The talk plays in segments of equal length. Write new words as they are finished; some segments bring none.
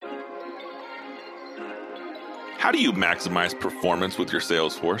How do you maximize performance with your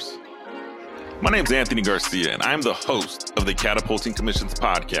sales force? My name is Anthony Garcia, and I'm the host of the Catapulting Commissions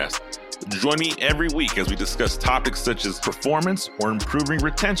podcast. Join me every week as we discuss topics such as performance or improving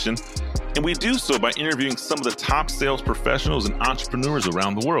retention, and we do so by interviewing some of the top sales professionals and entrepreneurs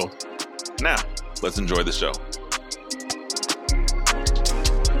around the world. Now, let's enjoy the show.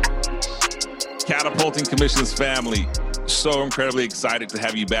 Catapulting Commissions family, so incredibly excited to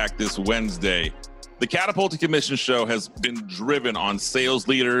have you back this Wednesday. The Catapulting Commissions show has been driven on sales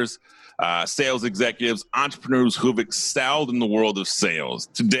leaders, sales executives, entrepreneurs who've excelled in the world of sales.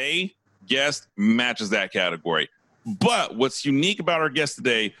 Today, guest matches that category. But what's unique about our guest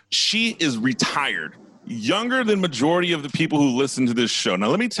today, she is retired, younger than majority of the people who listen to this show. Now,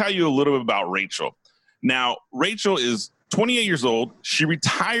 let me tell you a little bit about Rachel. Now, Rachel is 28 years old. She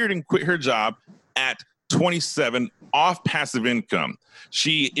retired and quit her job at 27 off passive income.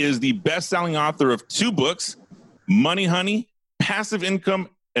 She is the best-selling author of 2 books, Money Honey, Passive Income,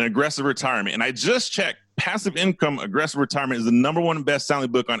 and Aggressive Retirement. And I just checked, Passive Income, Aggressive Retirement is the #1 best-selling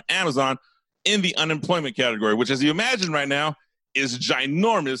book on Amazon in the unemployment category, which, as you imagine right now, is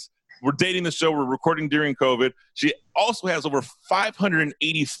ginormous. We're dating the show. We're recording during COVID. She also has over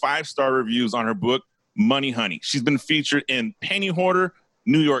 585 star reviews on her book, Money Honey. She's been featured in Penny Hoarder,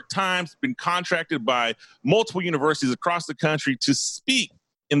 New York Times, been contracted by multiple universities across the country to speak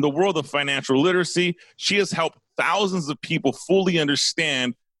in the world of financial literacy. She has helped thousands of people fully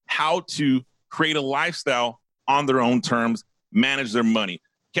understand how to create a lifestyle on their own terms, manage their money.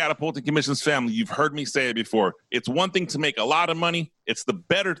 Catapulting Commissions family, you've heard me say it before. It's one thing to make a lot of money. It's the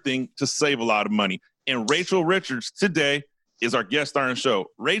better thing to save a lot of money. And Rachel Richards today is our guest star on the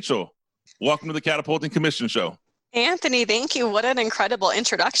show. Rachel, welcome to the Catapulting Commissions show. Anthony, thank you. What an incredible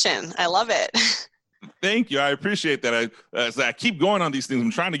introduction. I love it. Thank you. I appreciate that. As I keep going on these things,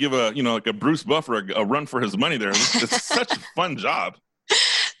 I'm trying to give like a Bruce Buffer a run for his money there. It's such a fun job.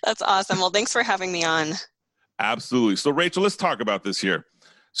 That's awesome. Well, thanks for having me on. Absolutely. So Rachel, let's talk about this here.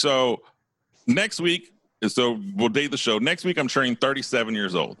 So next week, we'll date the show. Next week, I'm turning 37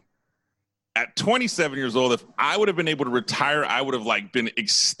 years old. At 27 years old, if I would have been able to retire, I would have been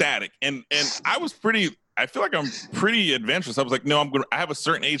ecstatic. And I feel like I'm pretty adventurous. I was like, no, I have a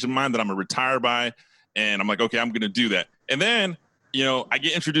certain age in mind that I'm going to retire by. And I'm like, okay, I'm going to do that. And then, I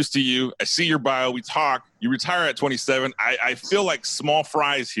get introduced to you. I see your bio. We talk. You retire at 27. I feel like small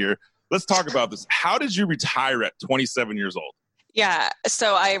fries here. Let's talk about this. How did you retire at 27 years old? Yeah,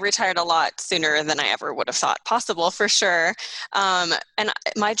 so I retired a lot sooner than I ever would have thought possible, for sure. And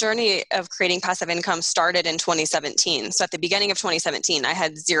my journey of creating passive income started in 2017. So at the beginning of 2017, I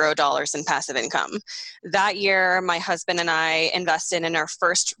had $0 in passive income. That year, my husband and I invested in our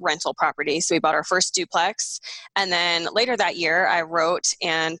first rental property. So we bought our first duplex. And then later that year, I wrote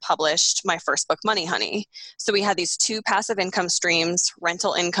and published my first book, Money Honey. So we had these 2 passive income streams,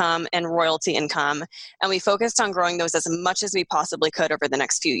 rental income and royalty income. And we focused on growing those as much as we possibly could over the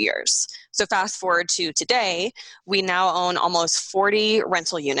next few years. So fast forward to today, we now own almost 40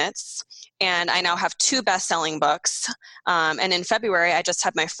 rental units, and I now have 2 best-selling books. And in February, I just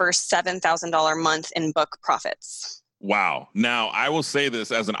had my first $7,000 month in book profits. Wow. Now, I will say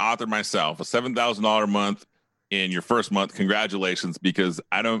this as an author myself, a $7,000 month in your first month, congratulations, because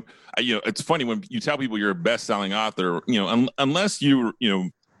it's funny when you tell people you're a best-selling author, unless you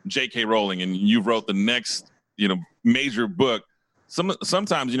J.K. Rowling and you wrote the next, major book.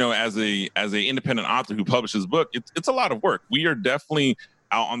 Sometimes, as a independent author who publishes book, it's a lot of work. We are definitely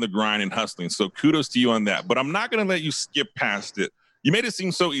out on the grind and hustling. So kudos to you on that. But I'm not going to let you skip past it. You made it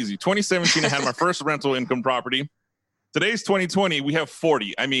seem so easy. 2017, I had my first rental income property. Today's 2020, we have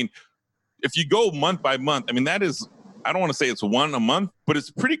 40. I mean, if you go month by month, that is, I don't want to say it's 1 a month, but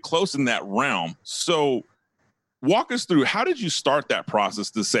it's pretty close in that realm. So walk us through, how did you start that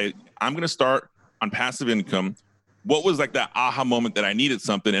process to say, I'm going to start on passive income? What was that aha moment that I needed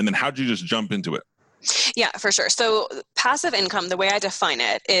something? And then how'd you just jump into it? Yeah, for sure. So passive income, the way I define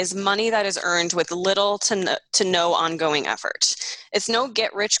it, is money that is earned with little to no ongoing effort. It's no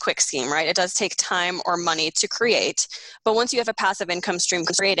get-rich-quick scheme, right? It does take time or money to create. But once you have a passive income stream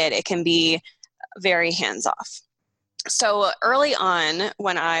created, it can be very hands-off. So early on,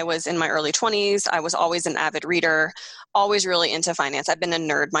 when I was in my early 20s, I was always an avid reader, always really into finance. I've been a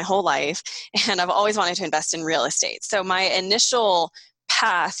nerd my whole life, and I've always wanted to invest in real estate. So my initial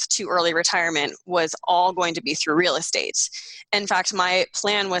path to early retirement was all going to be through real estate. In fact, my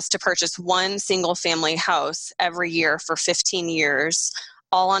plan was to purchase 1 single family house every year for 15 years,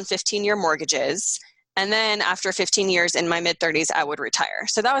 all on 15-year mortgages. And then after 15 years in my mid-30s, I would retire.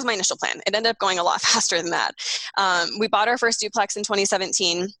 So that was my initial plan. It ended up going a lot faster than that. We bought our first duplex in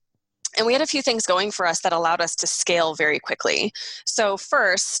 2017. And we had a few things going for us that allowed us to scale very quickly. So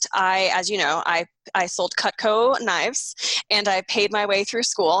first, as you know, I sold Cutco knives, and I paid my way through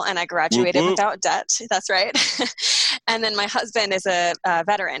school, and I graduated without debt. That's right. And then my husband is a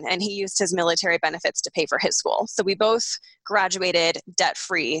veteran, and he used his military benefits to pay for his school. So we both graduated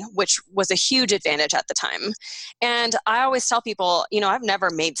debt-free, which was a huge advantage at the time. And I always tell people, I've never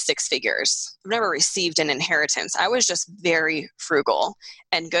made six figures. I've never received an inheritance. I was just very frugal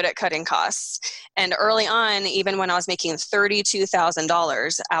and good at cutting costs. And early on, even when I was making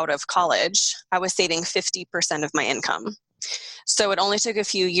 $32,000 out of college, I was saving 50% of my income. So it only took a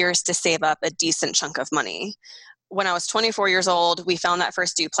few years to save up a decent chunk of money. When I was 24 years old, we found that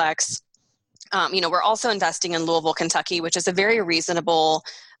first duplex. We're also investing in Louisville, Kentucky, which is a very reasonable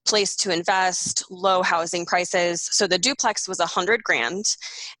place to invest, low housing prices. So the duplex was $100,000,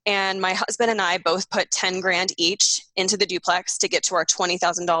 and my husband and I both put $10,000 each into the duplex to get to our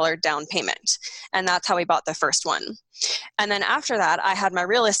 $20,000 down payment. And that's how we bought the first one. And then after that, I had my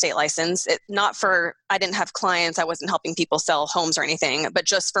real estate license. I didn't have clients. I wasn't helping people sell homes or anything, but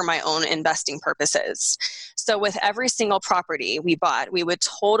just for my own investing purposes. So with every single property we bought, we would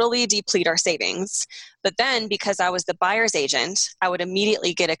totally deplete our savings. But then because I was the buyer's agent, I would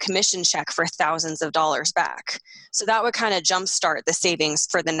immediately get a commission check for thousands of dollars back. So that would kind of jumpstart the savings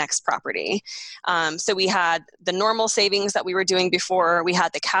for the next property. So we had the normal savings that we were doing before, we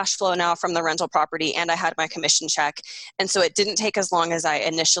had the cash flow now from the rental property, and I had my commission check. And so it didn't take as long as I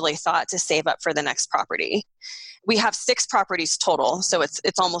initially thought to save up for the next property. We have 6 properties total, so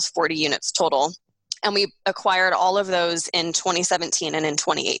it's almost 40 units total. And we acquired all of those in 2017 and in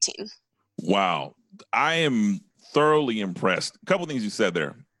 2018. Wow. I am thoroughly impressed. A couple things you said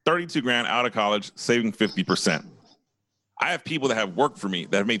there. $32,000 out of college, saving 50%. I have people that have worked for me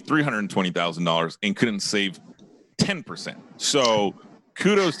that have made $320,000 and couldn't save 10%. So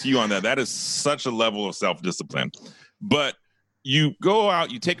kudos to you on that. That is such a level of self-discipline. But you go out,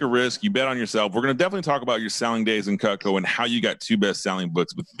 you take a risk, you bet on yourself. We're going to definitely talk about your selling days in Cutco and how you got 2 best-selling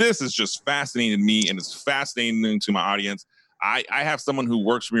books. But this is just fascinating to me, and it's fascinating to my audience. I have someone who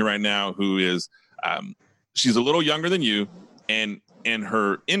works for me right now who is, she's a little younger than you, and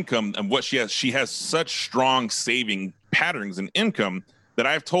her income and what she has such strong saving patterns and income that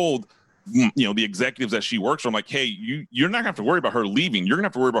I've told the executives that she works for, I'm like, hey, you're not gonna have to worry about her leaving. You're gonna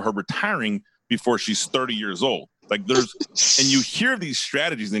have to worry about her retiring before she's 30 years old. Like and you hear these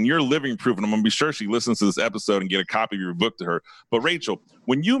strategies and you're living proof, and I'm gonna be sure she listens to this episode and get a copy of your book to her. But Rachel,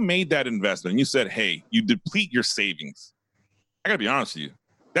 when you made that investment and you said, hey, you deplete your savings, I gotta be honest with you,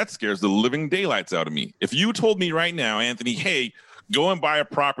 that scares the living daylights out of me. If you told me right now, Anthony, hey, go and buy a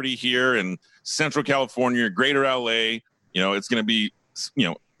property here in Central California, Greater LA, it's gonna be,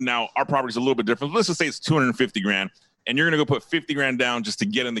 now our property's a little bit different. Let's just say it's $250,000, and you're gonna go put $50,000 down just to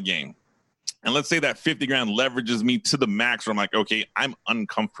get in the game. And let's say that $50,000 leverages me to the max where I'm like, okay, I'm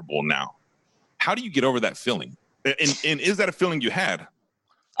uncomfortable now. How do you get over that feeling? And is that a feeling you had?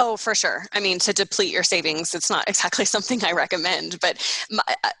 Oh, for sure. I mean, to deplete your savings, it's not exactly something I recommend, but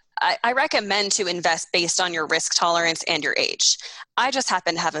I recommend to invest based on your risk tolerance and your age. I just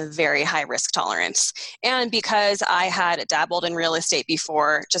happen to have a very high risk tolerance. And because I had dabbled in real estate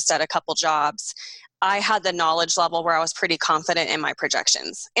before, just at a couple jobs, I had the knowledge level where I was pretty confident in my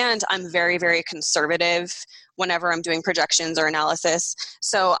projections. And I'm very, very conservative whenever I'm doing projections or analysis.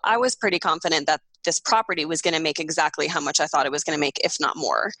 So I was pretty confident that this property was going to make exactly how much I thought it was going to make, if not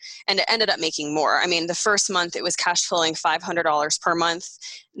more. And it ended up making more. I mean, the first month it was cash flowing $500 per month.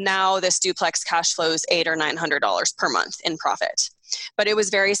 Now this duplex cash flows $800 or $900 per month in profit. But it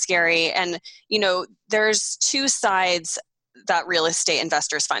was very scary. And, there's 2 sides that real estate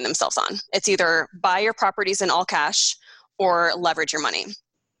investors find themselves on. It's either buy your properties in all cash or leverage your money.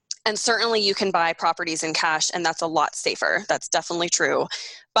 And certainly you can buy properties in cash, and that's a lot safer. That's definitely true.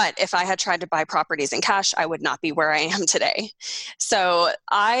 But if I had tried to buy properties in cash, I would not be where I am today. So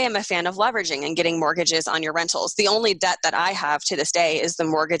I am a fan of leveraging and getting mortgages on your rentals. The only debt that I have to this day is the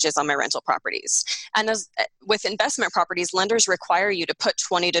mortgages on my rental properties. And with investment properties, lenders require you to put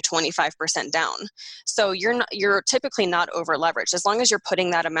 20 to 25% down. So you're typically not over leveraged. As long as you're putting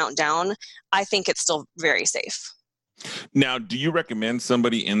that amount down, I think it's still very safe. Now, do you recommend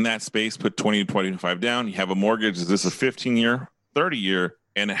somebody in that space put 20 to 25 down? You have a mortgage. Is this a 15-year, 30-year?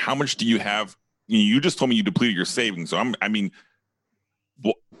 And how much do you have? You just told me you depleted your savings. So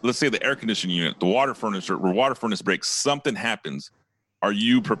let's say the air conditioning unit, the water furnace breaks, something happens. Are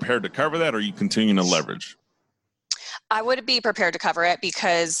you prepared to cover that, or are you continuing to leverage? I would be prepared to cover it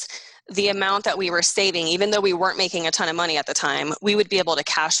because the amount that we were saving, even though we weren't making a ton of money at the time, we would be able to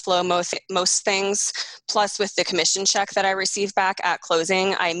cash flow most things. Plus, with the commission check that I received back at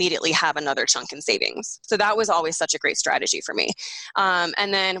closing, I immediately have another chunk in savings. So that was always such a great strategy for me.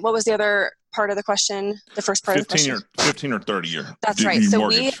 And then what was the other part of the question? The first part of the question? 15 or 30 year. That's right. So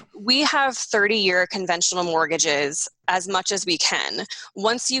we have 30-year conventional mortgages as much as we can.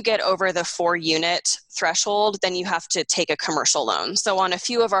 Once you get over the 4-unit threshold, then you have to take a commercial loan. So on a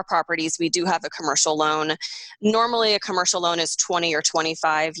few of our properties, we do have a commercial loan. Normally, a commercial loan is 20 or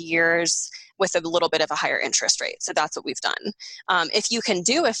 25 years with a little bit of a higher interest rate. So that's what we've done. If you can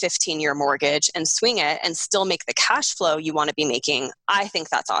do a 15-year mortgage and swing it and still make the cash flow you want to be making, I think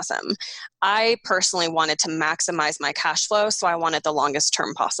that's awesome. I personally wanted to maximize my cash flow, so I wanted the longest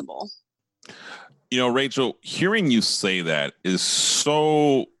term possible. You know, Rachel, hearing you say that is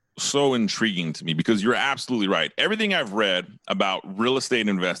so intriguing to me, because you're absolutely right. Everything I've read about real estate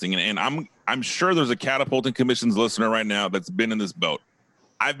investing, and I'm sure there's a Catapulting Commissions listener right now that's been in this boat.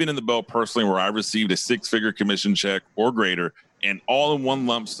 I've been in the boat personally where I received a 6-figure commission check or greater, and all in one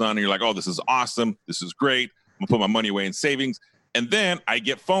lump sum. And you're like, oh, this is awesome. This is great. I'm gonna put my money away in savings. And then I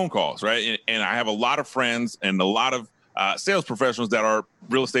get phone calls, right? And I have a lot of friends and a lot of sales professionals that are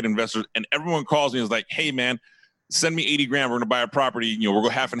real estate investors, and everyone calls me and is like, hey man, send me 80 grand. We're going to buy a property. You know, we'll go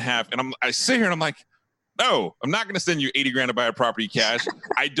half and half. And I sit here and I'm like, no, I'm not going to send you 80 grand to buy a property cash.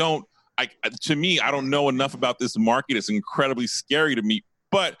 To me, I don't know enough about this market. It's incredibly scary to me.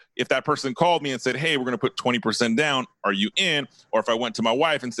 But if that person called me and said, hey, we're going to put 20% down, are you in? Or if I went to my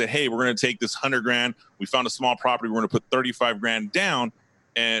wife and said, hey, we're going to take this 100 grand. We found a small property. We're going to put 35 grand down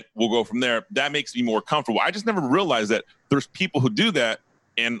and we'll go from there. That makes me more comfortable. I just never realized that there's people who do that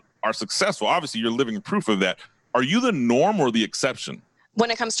and are successful. Obviously, you're living proof of that. Are you the norm or the exception?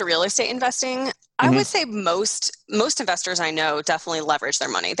 When it comes to real estate investing, I would say most investors I know definitely leverage their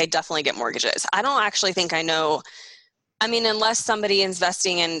money. They definitely get mortgages. I don't actually think I know. I mean, unless somebody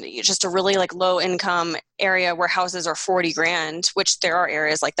investing in just a really like low income area where houses are 40 grand, which there are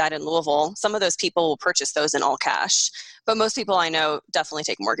areas like that in Louisville, some of those people will purchase those in all cash. But most people I know definitely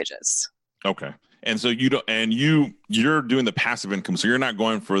take mortgages. Okay. And so you're doing the passive income. So you're not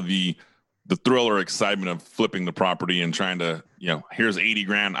going for the thrill or excitement of flipping the property and trying to, here's 80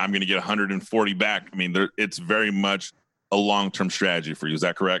 grand, I'm going to get 140 back. I mean, it's very much a long-term strategy for you. Is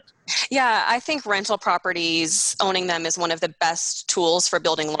that correct? Yeah, I think rental properties, owning them is one of the best tools for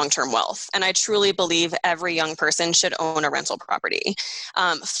building long-term wealth. And I truly believe every young person should own a rental property.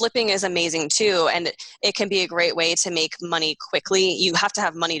 Flipping is amazing too. And it can be a great way to make money quickly. You have to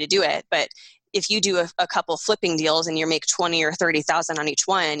have money to do it, but if you do a couple flipping deals and you make 20 or 30,000 on each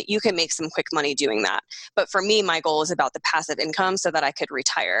one, you can make some quick money doing that. But for me, my goal is about the passive income so that I could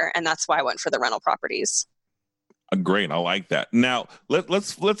retire. And that's why I went for the rental properties. Great. I like that. Now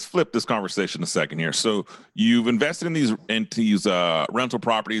let's flip this conversation a second here. So you've invested in these rental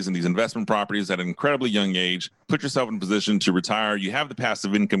properties and these investment properties at an incredibly young age, put yourself in a position to retire. You have the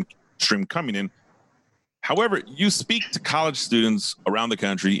passive income stream coming in. However, you speak to college students around the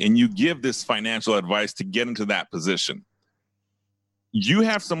country and you give this financial advice to get into that position. You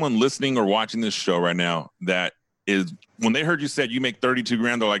have someone listening or watching this show right now that is, when they heard you said you make 32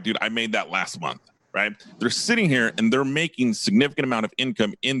 grand, they're like, dude, I made that last month. Right? They're sitting here and they're making significant amount of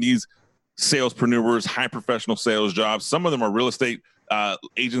income in these salespreneurs, high professional sales jobs. Some of them are real estate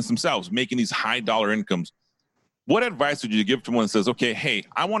agents themselves making these high dollar incomes. What advice would you give to one that says, okay, hey,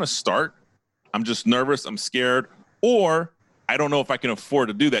 I want to start. I'm just nervous. I'm scared. Or I don't know if I can afford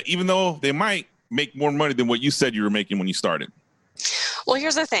to do that, even though they might make more money than what you said you were making when you started. Well,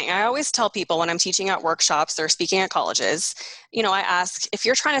 here's the thing. I always tell people when I'm teaching at workshops or speaking at colleges, I ask, if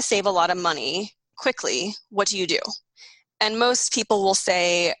you're trying to save a lot of money quickly, what do you do? And most people will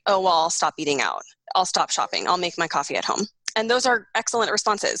say, oh, well, I'll stop eating out. I'll stop shopping. I'll make my coffee at home. And those are excellent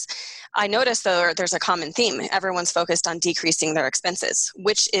responses. I notice, though, there's a common theme. Everyone's focused on decreasing their expenses,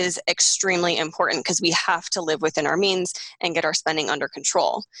 which is extremely important because we have to live within our means and get our spending under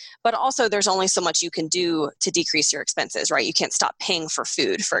control. But also, there's only so much you can do to decrease your expenses, right? You can't stop paying for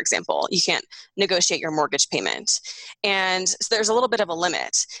food, for example. You can't negotiate your mortgage payment. And so there's a little bit of a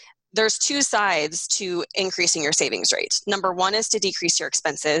limit. There's two sides to increasing your savings rate. Number one is to decrease your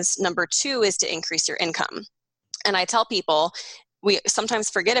expenses. Number two is to increase your income. And I tell people, we sometimes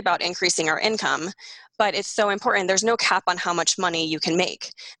forget about increasing our income, but it's so important. There's no cap on how much money you can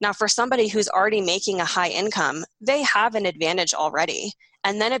make. Now, for somebody who's already making a high income, they have an advantage already.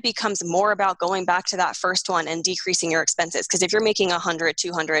 And then it becomes more about going back to that first one and decreasing your expenses. Because if you're making 100,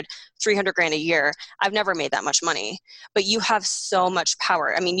 200, 300 grand a year, I've never made that much money, but you have so much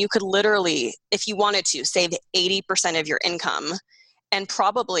power. I mean, you could literally, if you wanted to, save 80% of your income and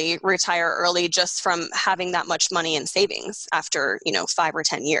probably retire early just from having that much money in savings after, 5 or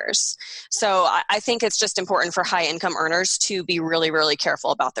 10 years. So I think it's just important for high income earners to be really, really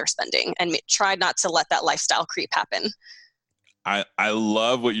careful about their spending and try not to let that lifestyle creep happen. I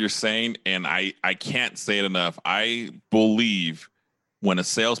love what you're saying, and I can't say it enough. I believe when a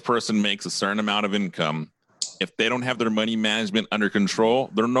salesperson makes a certain amount of income, if they don't have their money management under control,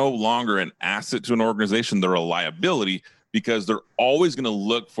 they're no longer an asset to an organization. They're a liability, because they're always going to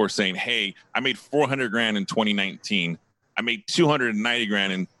look for saying, hey, I made 400 grand in 2019. I made 290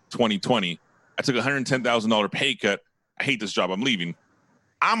 grand in 2020. I took a $110,000 pay cut. I hate this job. I'm leaving.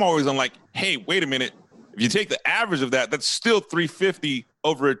 I'm always on like, hey, wait a minute. If you take the average of that, that's still 350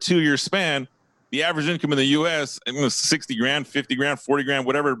 over a 2-year span. The average income in the U.S., 60 grand, 50 grand, 40 grand,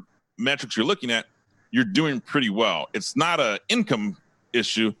 whatever metrics you're looking at, you're doing pretty well. It's not an income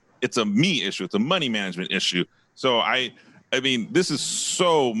issue. It's a me issue. It's a money management issue. So I mean, this is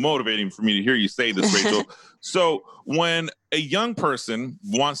so motivating for me to hear you say this, Rachel. So when a young person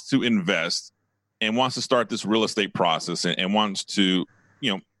wants to invest and wants to start this real estate process and wants to,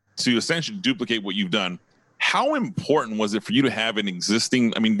 to essentially duplicate what you've done, how important was it for you to have an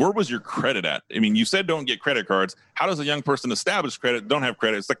existing, where was your credit at? You said don't get credit cards. How does a young person establish credit, don't have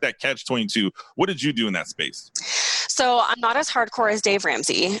credit? It's like that catch-22. What did you do in that space? So I'm not as hardcore as Dave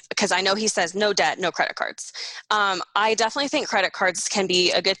Ramsey, because I know he says no debt, no credit cards. I definitely think credit cards can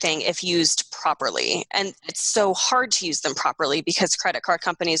be a good thing if used properly. And it's so hard to use them properly because credit card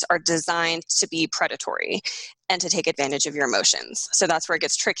companies are designed to be predatory and to take advantage of your emotions. So that's where it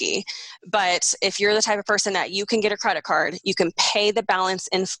gets tricky. But if you're the type of person that you can get a credit card, you can pay the balance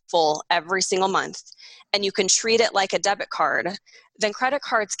in full every single month, and you can treat it like a debit card, then credit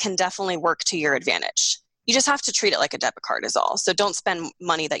cards can definitely work to your advantage. You just have to treat it like a debit card is all. So don't spend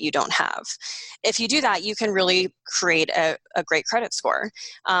money that you don't have. If you do that, you can really create a great credit score.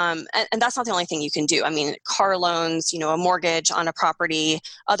 And that's not the only thing you can do. Car loans, a mortgage on a property,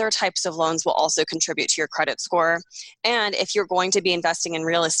 other types of loans will also contribute to your credit score. And if you're going to be investing in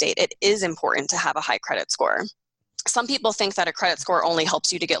real estate, it is important to have a high credit score. Some people think that a credit score only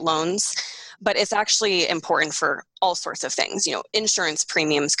helps you to get loans, but it's actually important for all sorts of things. Insurance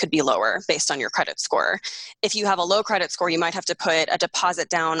premiums could be lower based on your credit score. If you have a low credit score, you might have to put a deposit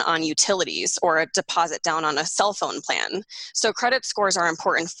down on utilities or a deposit down on a cell phone plan. So credit scores are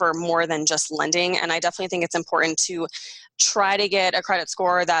important for more than just lending. And I definitely think it's important to try to get a credit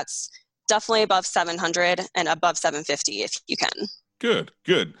score that's definitely above 700 and above 750 if you can. Good.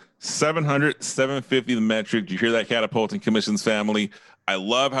 700, 750, the metric. You hear that, Catapulting Commissions family? I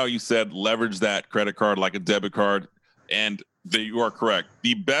love how you said leverage that credit card like a debit card. And you are correct.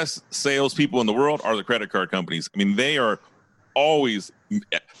 The best salespeople in the world are the credit card companies. They are always,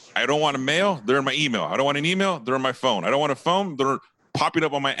 I don't want a mail, they're in my email. I don't want an email, they're in my phone. I don't want a phone, they're popping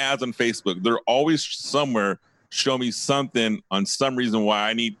up on my ads on Facebook. They're always somewhere, show me something on some reason why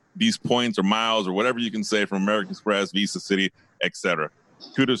I need these points or miles or whatever you can say from American Express, Visa City, etc.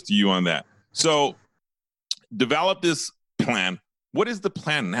 Kudos to you on that. So develop this plan. What is the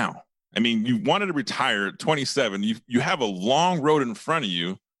plan now? You wanted to retire at 27. You have a long road in front of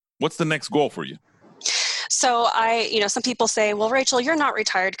you. What's the next goal for you? So some people say, well, Rachel, you're not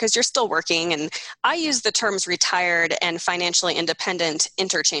retired because you're still working. And I use the terms retired and financially independent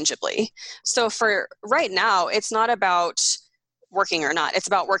interchangeably. So for right now, it's not about working or not. It's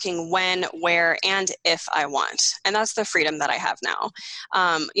about working when, where, and if I want. And that's the freedom that I have now.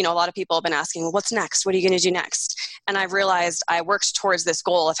 A lot of people have been asking, well, what's next? What are you going to do next? And I've realized I worked towards this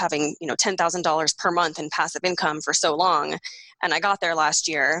goal of having, $10,000 per month in passive income for so long. And I got there last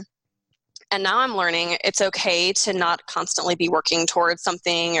year. And now I'm learning it's okay to not constantly be working towards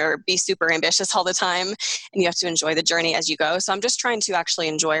something or be super ambitious all the time. And you have to enjoy the journey as you go. So I'm just trying to actually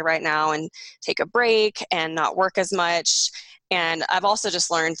enjoy right now and take a break and not work as much. And I've also just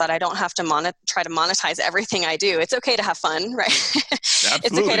learned that I don't have to try to monetize everything I do. It's okay to have fun, right?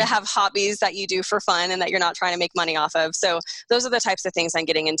 It's okay to have hobbies that you do for fun and that you're not trying to make money off of. So those are the types of things I'm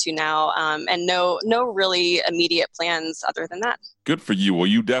getting into now. And no really immediate plans other than that. Good for you. Well,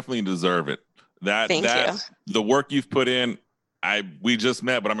 you definitely deserve it. Thank you. The work you've put in, we just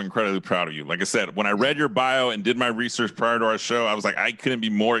met, but I'm incredibly proud of you. Like I said, when I read your bio and did my research prior to our show, I was like, I couldn't be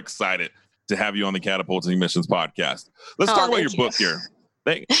more excited to have you on the Catapulting Commissions podcast. Let's talk about your book here.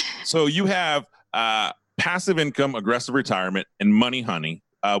 So you have Passive Income, Aggressive Retirement, and Money Honey.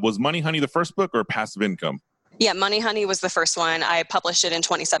 Was Money Honey the first book or Passive Income? Yeah, Money Honey was the first one. I published it in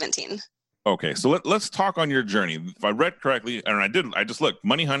 2017. Okay, so let's talk on your journey. If I read correctly, and I just looked,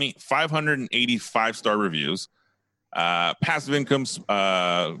 Money Honey, 585 star reviews. Passive Income's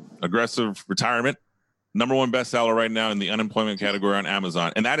Aggressive Retirement, #1 bestseller right now in the unemployment category on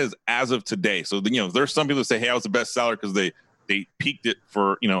Amazon. And that is as of today. So, there's some people that say, hey, I was a bestseller because they peaked it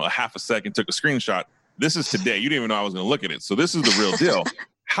for, a half a second, took a screenshot. This is today. You didn't even know I was going to look at it. So this is the real deal.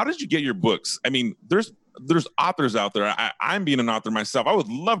 How did you get your books? I mean, there's authors out there. I'm being an author myself. I would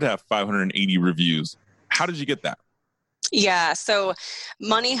love to have 580 reviews. How did you get that? Yeah. So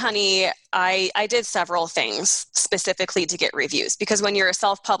Money Honey, I did several things specifically to get reviews, because when you're a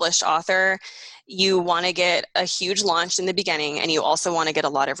self-published author, you want to get a huge launch in the beginning, and you also want to get a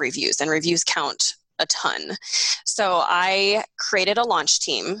lot of reviews, and reviews count a ton. So I created a launch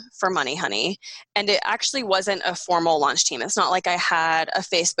team for Money Honey, and it actually wasn't a formal launch team. It's not like I had a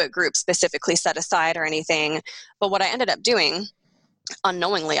Facebook group specifically set aside or anything. But what I ended up doing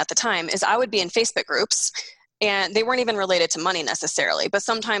unknowingly at the time is I would be in Facebook groups, and they weren't even related to money necessarily, but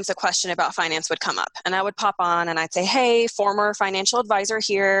sometimes a question about finance would come up, and I would pop on and I'd say, hey, former financial advisor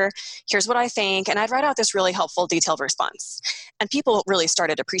here, here's what I think. And I'd write out this really helpful, detailed response. And people really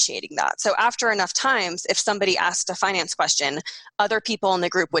started appreciating that. So after enough times, if somebody asked a finance question, other people in the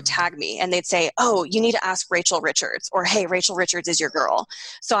group would tag me and they'd say, oh, you need to ask Rachel Richards, or hey, Rachel Richards is your girl.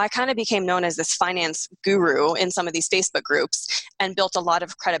 So I kind of became known as this finance guru in some of these Facebook groups and built a lot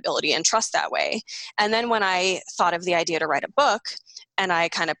of credibility and trust that way. And then when I thought of the idea to write a book, and I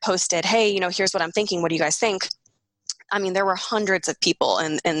kind of posted, hey, here's what I'm thinking. What do you guys think? I mean, there were hundreds of people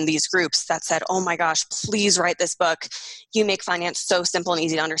in these groups that said, oh my gosh, please write this book. You make finance so simple and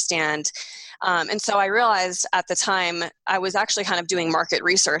easy to understand. And so I realized at the time I was actually kind of doing market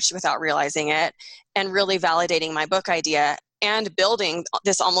research without realizing it, and really validating my book idea and building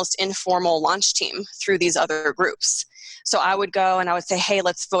this almost informal launch team through these other groups. So I would go and I would say, hey,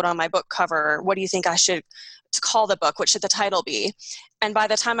 let's vote on my book cover. What do you think I should call the book? What should the title be? And by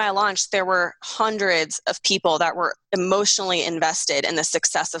the time I launched, there were hundreds of people that were emotionally invested in the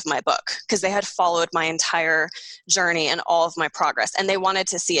success of my book, because they had followed my entire journey and all of my progress, and they wanted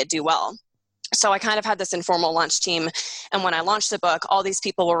to see it do well. So I kind of had this informal launch team. And when I launched the book, all these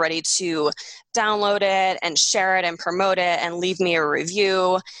people were ready to download it and share it and promote it and leave me a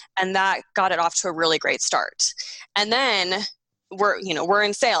review. And that got it off to a really great start. And then we're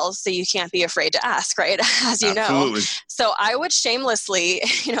in sales, so you can't be afraid to ask, right? As you Absolutely. know. So I would shamelessly,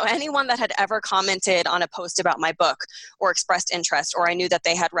 anyone that had ever commented on a post about my book or expressed interest, or I knew that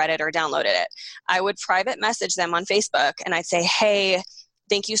they had read it or downloaded it, I would private message them on Facebook, and I'd say, hey,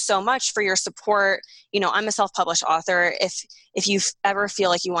 thank you so much for your support. I'm a self-published author. If you ever feel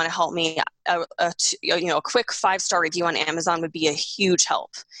like you want to help me, a quick 5-star review on Amazon would be a huge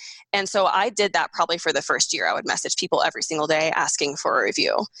help. And so I did that probably for the first year. I would message people every single day asking for a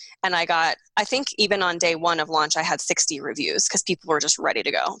review. And I think even on day 1 of launch, I had 60 reviews because people were just ready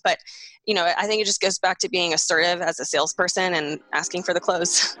to go. But, I think it just goes back to being assertive as a salesperson and asking for the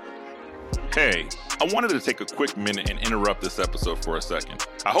close. Hey, I wanted to take a quick minute and interrupt this episode for a second.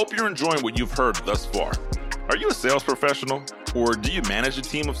 I hope you're enjoying what you've heard thus far. Are you a sales professional, or do you manage a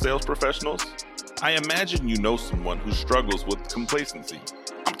team of sales professionals? I imagine you know someone who struggles with complacency.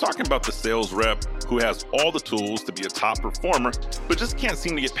 I'm talking about the sales rep who has all the tools to be a top performer, but just can't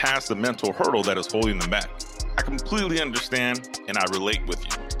seem to get past the mental hurdle that is holding them back. I completely understand, and I relate with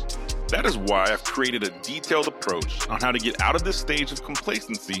you. That is why I've created a detailed approach on how to get out of this stage of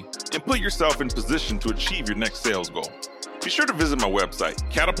complacency and put yourself in position to achieve your next sales goal. Be sure to visit my website,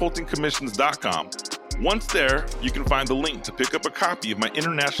 catapultingcommissions.com. Once there, you can find the link to pick up a copy of my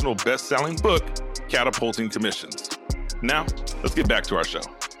international best-selling book, Catapulting Commissions. Now, let's get back to our show.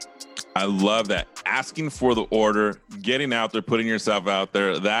 I love that. Asking for the order, getting out there, putting yourself out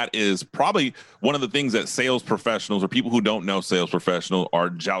there. That is probably one of the things that sales professionals or people who don't know sales professionals are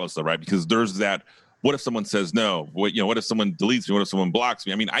jealous of, right? Because there's that, what if someone says no? What if someone deletes me? What if someone blocks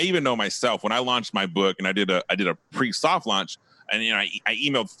me? I mean, I even know myself when I launched my book and I did a pre-soft launch, and I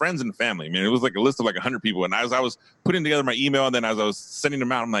emailed friends and family. I mean, it was like a list of like 100 people. And as I was putting together my email, and then as I was sending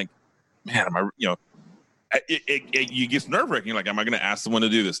them out, I'm like, man, am I, it gets nerve-wracking. Like, am I going to ask someone to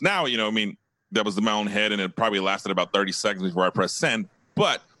do this? Now, that was in my own head, and it probably lasted about 30 seconds before I pressed send.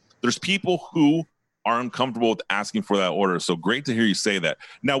 But there's people who are uncomfortable with asking for that order. So great to hear you say that.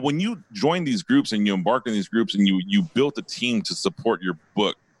 Now, when you joined these groups and you embarked on these groups and you built a team to support your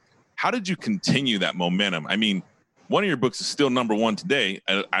book, how did you continue that momentum? I mean, one of your books is still #1 today.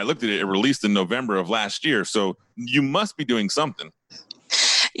 I looked at it. It released in November of last year. So you must be doing something.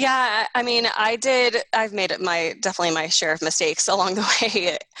 Yeah, I mean, I've made definitely my share of mistakes along the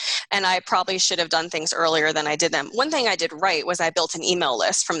way, and I probably should have done things earlier than I did them. One thing I did right was I built an email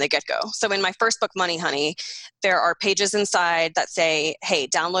list from the get-go. So in my first book, Money Honey, there are pages inside that say, hey,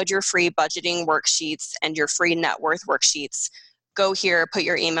 download your free budgeting worksheets and your free net worth worksheets go here, put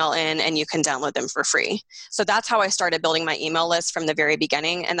your email in, and you can download them for free. So that's how I started building my email list from the very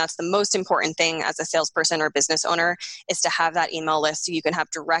beginning. And that's the most important thing as a salesperson or business owner, is to have that email list so you can have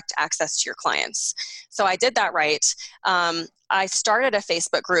direct access to your clients. So I did that right. I started a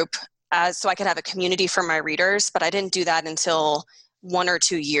Facebook group so I could have a community for my readers, but I didn't do that until 1 or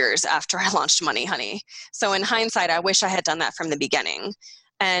 2 years after I launched Money Honey. So in hindsight, I wish I had done that from the beginning.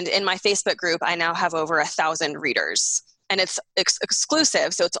 And in my Facebook group, I now have over 1,000 readers. And it's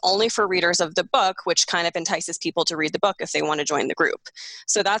exclusive, so it's only for readers of the book, which kind of entices people to read the book if they want to join the group.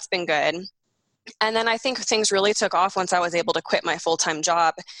 So that's been good. And then I think things really took off once I was able to quit my full-time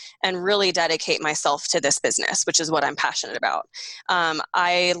job and really dedicate myself to this business, which is what I'm passionate about.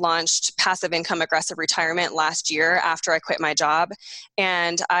 I launched Passive Income Aggressive Retirement last year after I quit my job,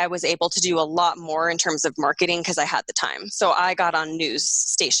 and I was able to do a lot more in terms of marketing because I had the time. So I got on news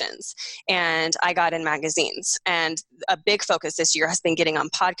stations and I got in magazines, and a big focus this year has been getting on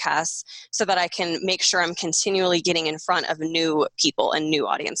podcasts so that I can make sure I'm continually getting in front of new people and new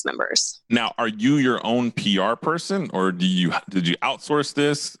audience members. Now, are you your own PR person, or did you outsource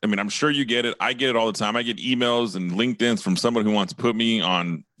this? I mean, I'm sure you get it. I get it all the time. I get emails and LinkedIn's from someone who wants to put me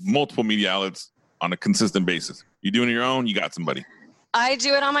on multiple media outlets on a consistent basis. You doing it your own? You got somebody? I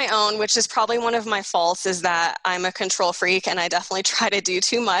do it on my own, which is probably one of my faults, is that I'm a control freak and I definitely try to do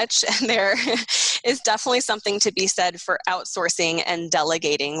too much. And there is definitely something to be said for outsourcing and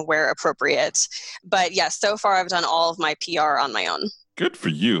delegating where appropriate. But yes, so far I've done all of my PR on my own. Good for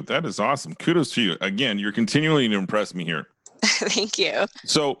you. That is awesome. Kudos to you. Again, you're continuing to impress me here. Thank you.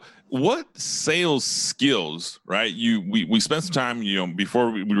 So what sales skills, right? We spent some time,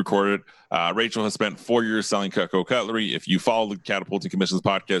 before we recorded, Rachel has spent 4 years selling Cutco cutlery. If you follow the Catapulting Commissions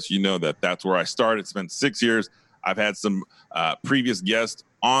podcast, you know that's where I started. Spent 6 years. I've had some previous guests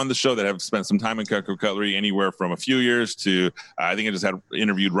on the show that have spent some time in Cutco cutlery, anywhere from a few years to, I think I just had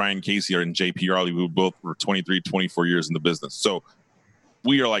interviewed Ryan Casey and JP Arley, who both were 23, 24 years in the business. So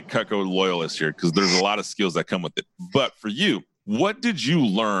we are like Cutco loyalists here because there's a lot of skills that come with it. But for you, what did you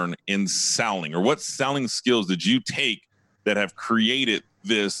learn in selling, or what selling skills did you take that have created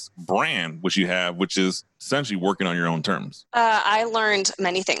this brand, which you have, which is essentially working on your own terms? I learned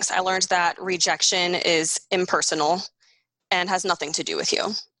many things. I learned that rejection is impersonal and has nothing to do with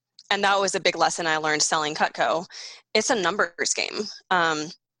you. And that was a big lesson I learned selling Cutco. It's a numbers game.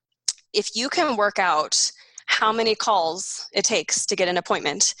 If you can work out how many calls it takes to get an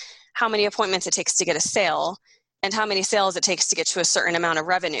appointment, how many appointments it takes to get a sale, and how many sales it takes to get to a certain amount of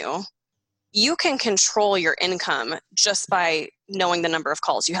revenue, you can control your income just by knowing the number of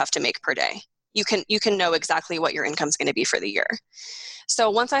calls you have to make per day. You can know exactly what your income is going to be for the year. So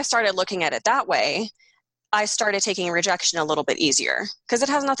once I started looking at it that way, I started taking rejection a little bit easier because it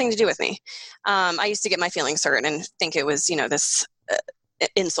has nothing to do with me. I used to get my feelings hurt and think it was, this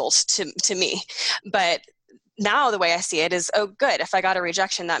insult to me. But now the way I see it is, oh, good. If I got a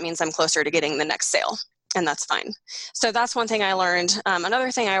rejection, that means I'm closer to getting the next sale. And that's fine. So that's one thing I learned.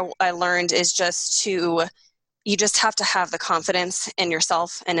 Another thing I learned is you just have to have the confidence in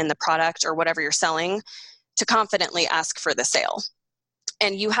yourself and in the product or whatever you're selling to confidently ask for the sale.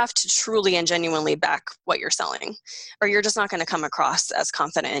 And you have to truly and genuinely back what you're selling, or you're just not going to come across as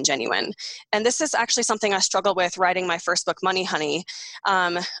confident and genuine. And this is actually something I struggled with writing my first book, Money Honey.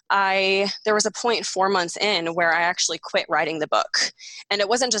 There was a point 4 months in where I actually quit writing the book. And it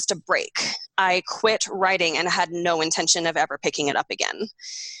wasn't just a break. I quit writing and had no intention of ever picking it up again.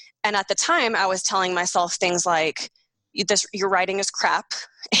 And at the time, I was telling myself things like, your writing is crap,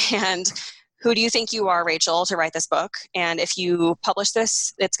 and who do you think you are, Rachel, to write this book? And if you publish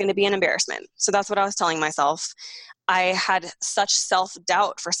this, it's going to be an embarrassment. So that's what I was telling myself. I had such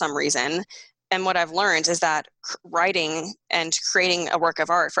self-doubt for some reason. And what I've learned is that writing and creating a work of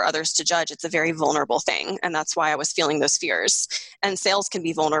art for others to judge, it's a very vulnerable thing. And that's why I was feeling those fears. And sales can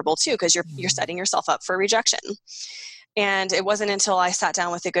be vulnerable too, because you're setting yourself up for rejection. And it wasn't until I sat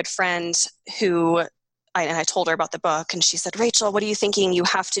down with a good friend who I told her about the book, and she said, Rachel, what are you thinking? You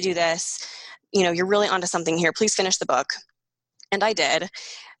have to do this. You're really onto something here. Please finish the book. And I did.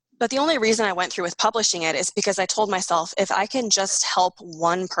 But the only reason I went through with publishing it is because I told myself, if I can just help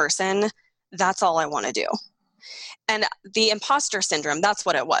one person, that's all I want to do. And the imposter syndrome, that's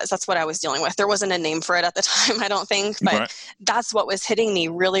what it was. That's what I was dealing with. There wasn't a name for it at the time, I don't think, but right. That's what was hitting me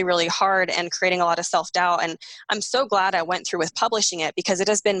really, really hard and creating a lot of self-doubt. And I'm so glad I went through with publishing it because it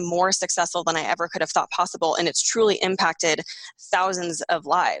has been more successful than I ever could have thought possible. And it's truly impacted thousands of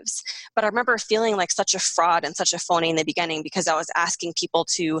lives. But I remember feeling like such a fraud and such a phony in the beginning because I was asking people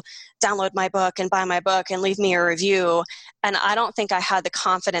to download my book and buy my book and leave me a review. And I don't think I had the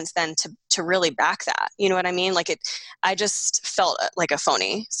confidence then to really back that. You know what I mean? Like I just felt like a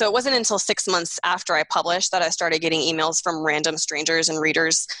phony. So it wasn't until 6 months after I published that I started getting emails from random strangers and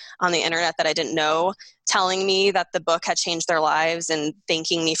readers on the internet that I didn't know, telling me that the book had changed their lives and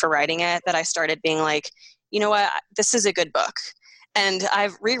thanking me for writing it, that I started being like, you know what, this is a good book. And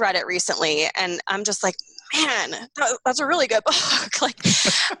I've reread it recently, and I'm just like, man, that's a really good book. Like,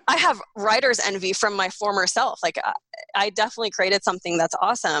 I have writer's envy from my former self. Like, I definitely created something that's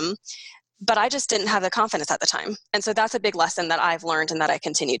awesome, but I just didn't have the confidence at the time. And so that's a big lesson that I've learned and that I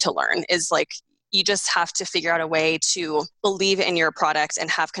continue to learn is like, you just have to figure out a way to believe in your product and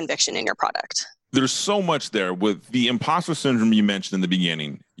have conviction in your product. There's so much there with the imposter syndrome you mentioned in the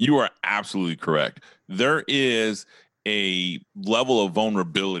beginning. You are absolutely correct. There is a level of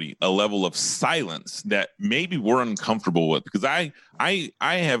vulnerability, a level of silence that maybe we're uncomfortable with, because I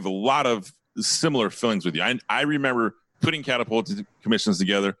have a lot of similar feelings with you. I remember putting Catapult commissions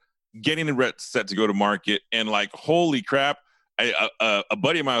together, getting the set to go to market, and like, holy crap, a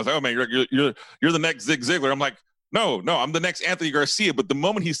buddy of mine was like, oh man, you're the next Zig Ziglar. I'm like, no, I'm the next Anthony Garcia. But the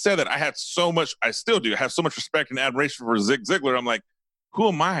moment he said that, I still do have so much respect and admiration for Zig Ziglar. I'm like, who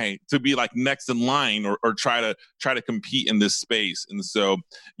am I to be like next in line or try to compete in this space? And so,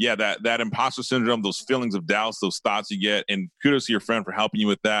 yeah, that imposter syndrome, those feelings of doubts, those thoughts you get, and kudos to your friend for helping you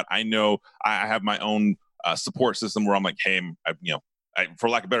with that. I know I have my own support system where I'm like, hey, for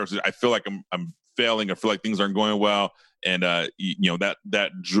lack of better, I feel like I'm failing. I feel like things aren't going well. And that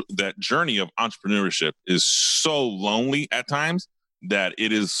journey of entrepreneurship is so lonely at times that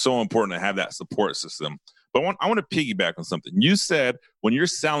it is so important to have that support system. But I want to piggyback on something. You said when you're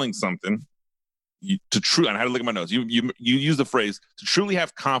selling something, and I had to look at my notes. You use the phrase to truly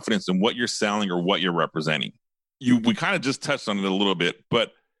have confidence in what you're selling or what you're representing. We kind of just touched on it a little bit,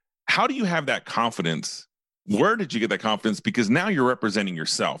 but how do you have that confidence? Where did you get that confidence? Because now you're representing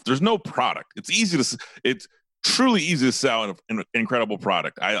yourself. There's no product. It's truly easy to sell an incredible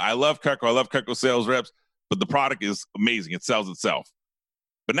product. I love Cutco. I love Cutco sales reps, but the product is amazing. It sells itself.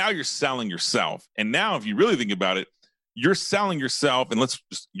 But now you're selling yourself. And now if you really think about it, you're selling yourself, and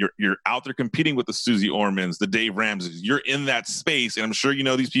you're out there competing with the Susie Ormans, the Dave Ramseys. You're in that space, and I'm sure you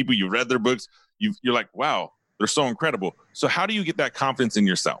know these people. You've read their books. You're like, wow, they're so incredible. So how do you get that confidence in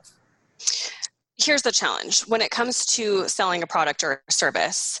yourself? Here's the challenge. When it comes to selling a product or a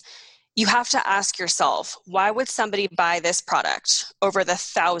service, you have to ask yourself, why would somebody buy this product over the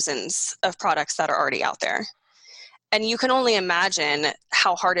thousands of products that are already out there? And you can only imagine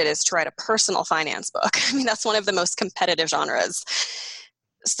how hard it is to write a personal finance book. I mean, that's one of the most competitive genres.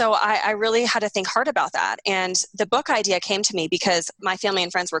 So I really had to think hard about that. And the book idea came to me because my family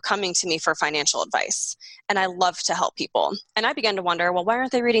and friends were coming to me for financial advice. And I love to help people. And I began to wonder, well, why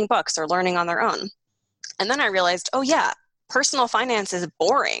aren't they reading books or learning on their own? And then I realized, oh yeah, personal finance is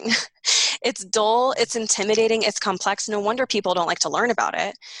boring. It's dull, it's intimidating, it's complex. No wonder people don't like to learn about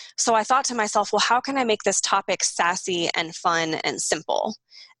it. So I thought to myself, well, how can I make this topic sassy and fun and simple?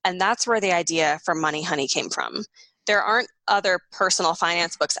 And that's where the idea for Money Honey came from. There aren't other personal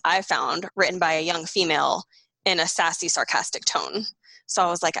finance books I found written by a young female in a sassy, sarcastic tone. So I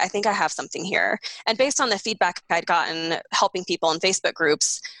was like, I think I have something here. And based on the feedback I'd gotten helping people in Facebook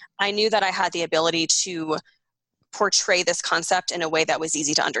groups, I knew that I had the ability to portray this concept in a way that was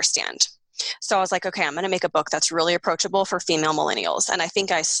easy to understand. So I was like, okay, I'm going to make a book that's really approachable for female millennials. And I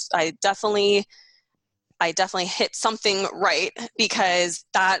think I definitely hit something right, because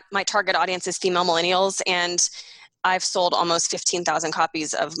my target audience is female millennials, and I've sold almost 15,000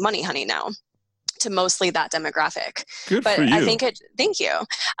 copies of Money Honey now to mostly that demographic. Good for you. Thank you.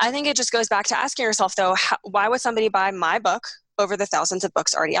 I think it just goes back to asking yourself though, why would somebody buy my book over the thousands of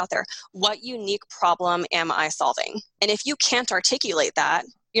books already out there? What unique problem am I solving? And if you can't articulate that,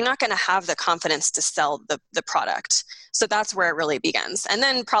 you're not going to have the confidence to sell the product. So that's where it really begins. And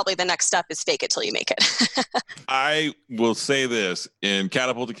then probably the next step is fake it till you make it. I will say this, in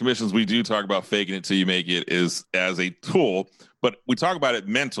Catapulted Commissions, we do talk about faking it till you make it as a tool, but we talk about it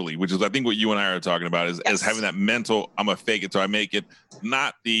mentally, which is I think what you and I are talking about is having that mental, I'm going to fake it till I make it,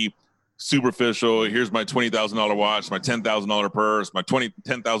 not the superficial, here's my $20,000 watch, my $10,000 purse, my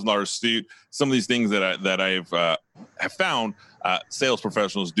 $10,000 suit. Some of these things that I've have found sales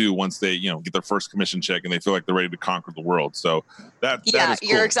professionals do once they get their first commission check and they feel like they're ready to conquer the world. So that is cool.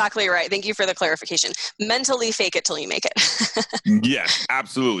 You're exactly right. Thank you for the clarification. Mentally fake it till you make it. Yes,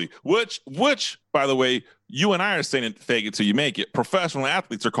 absolutely. Which by the way, you and I are saying fake it till you make it. Professional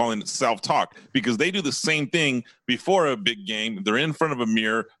athletes are calling it self-talk because they do the same thing before a big game. They're in front of a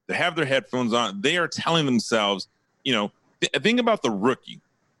mirror. They have their headphones on. They are telling themselves, think about the rookie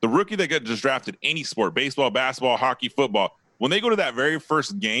that got just drafted, any sport, baseball, basketball, hockey, football. When they go to that very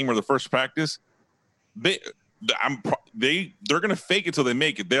first game or the first practice, they're going to fake it till they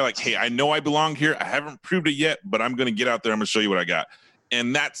make it. They're like, hey, I know I belong here. I haven't proved it yet, but I'm going to get out there. I'm going to show you what I got.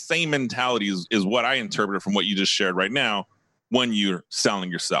 And that same mentality is what I interpreted from what you just shared right now when you're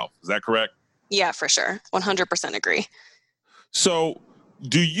selling yourself. Is that correct? Yeah, for sure. 100% agree. So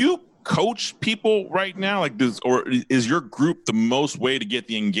do you coach people right now like this, or is your group the most way to get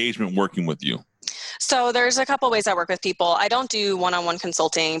the engagement working with you? So there's a couple ways I work with people. I don't do one-on-one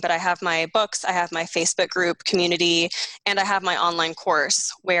consulting, but I have my books, I have my Facebook group community, and I have my online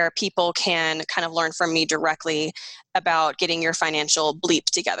course where people can kind of learn from me directly about getting your financial bleep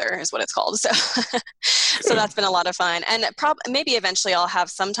together is what it's called. So that's been a lot of fun. And maybe eventually I'll have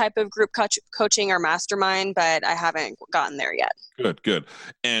some type of group coaching or mastermind, but I haven't gotten there yet. Good.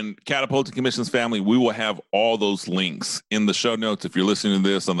 And Catapulting Commissions family, we will have all those links in the show notes. If you're listening to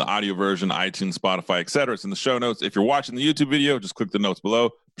this on the audio version, iTunes, Spotify, etc., it's in the show notes. If you're watching the YouTube video, just click the notes below.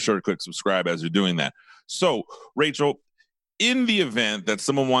 Be sure to click subscribe as you're doing that. So, Rachel, in the event that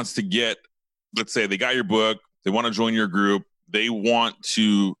someone wants to get, let's say they got your book, they want to join your group, they want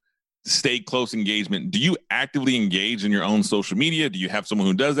to stay close engagement, do you actively engage in your own social media? Do you have someone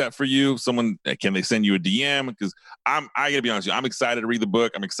who does that for you? Can they send you a DM? Because I gotta be honest with you, I'm excited to read the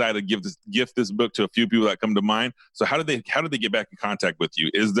book. I'm excited to gift this book to a few people that come to mind. So how did they get back in contact with you?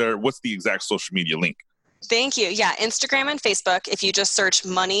 What's the exact social media link? Thank you. Yeah, Instagram and Facebook. If you just search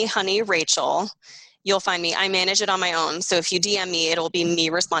Money Honey Rachel, you'll find me. I manage it on my own. So if you DM me, it'll be me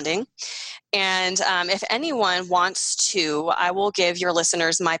responding. And if anyone wants to, I will give your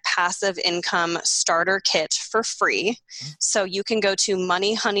listeners my passive income starter kit for free. So you can go to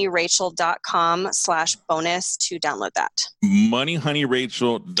moneyhoneyrachel.com/bonus to download that.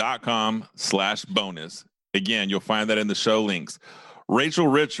 moneyhoneyrachel.com/bonus. Again, you'll find that in the show links. Rachel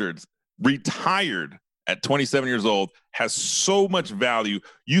Richards, retired at 27 years old, has so much value.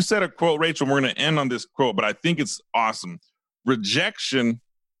 You said a quote, Rachel, and we're going to end on this quote, but I think it's awesome. Rejection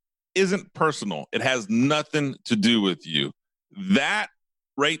isn't personal. It has nothing to do with you. That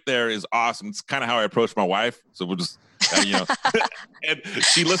right there is awesome. It's kind of how I approach my wife. So we'll just, and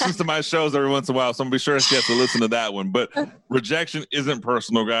she listens to my shows every once in a while. So I'm going to be sure she has to listen to that one. But rejection isn't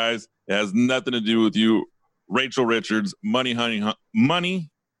personal, guys. It has nothing to do with you. Rachel Richards, Money Honey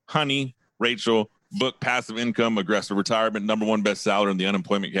Rachel, book Passive Income, Aggressive Retirement, #1 bestseller in the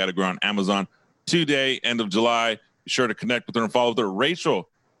unemployment category on Amazon today, end of July. Be sure to connect with her and follow her. Rachel,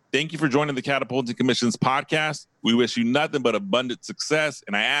 thank you for joining the Catapulting Commissions podcast. We wish you nothing but abundant success.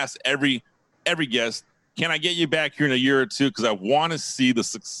 And I ask every guest, can I get you back here in a year or two? Because I want to see the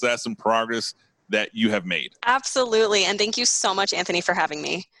success and progress that you have made. Absolutely. And thank you so much, Anthony, for having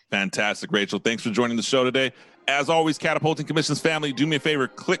me. Fantastic, Rachel. Thanks for joining the show today. As always, Catapulting Commissions family, do me a favor,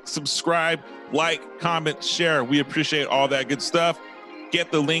 click subscribe, like, comment, share. We appreciate all that good stuff.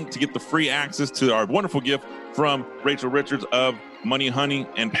 Get the link to get the free access to our wonderful gift from Rachel Richards of Money Honey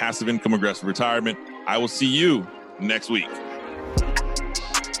and Passive Income Aggressive Retirement. I will see you next week.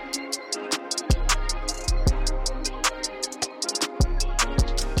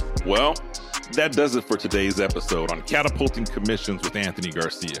 Well, that does it for today's episode on Catapulting Commissions with Anthony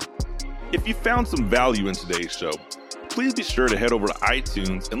Garcia. If you found some value in today's show, please be sure to head over to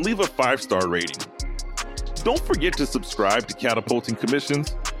iTunes and leave a 5-star rating. Don't forget to subscribe to Catapulting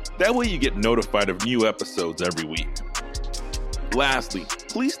Commissions. That way you get notified of new episodes every week. Lastly,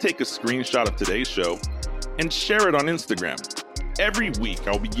 please take a screenshot of today's show and share it on Instagram. Every week,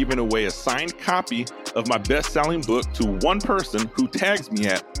 I'll be giving away a signed copy of my best-selling book to one person who tags me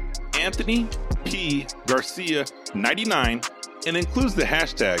at Anthony P. Garcia 99 and includes the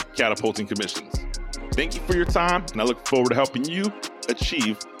hashtag Catapulting Commissions. Thank you for your time, and I look forward to helping you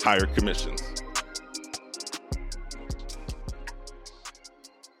achieve higher commissions.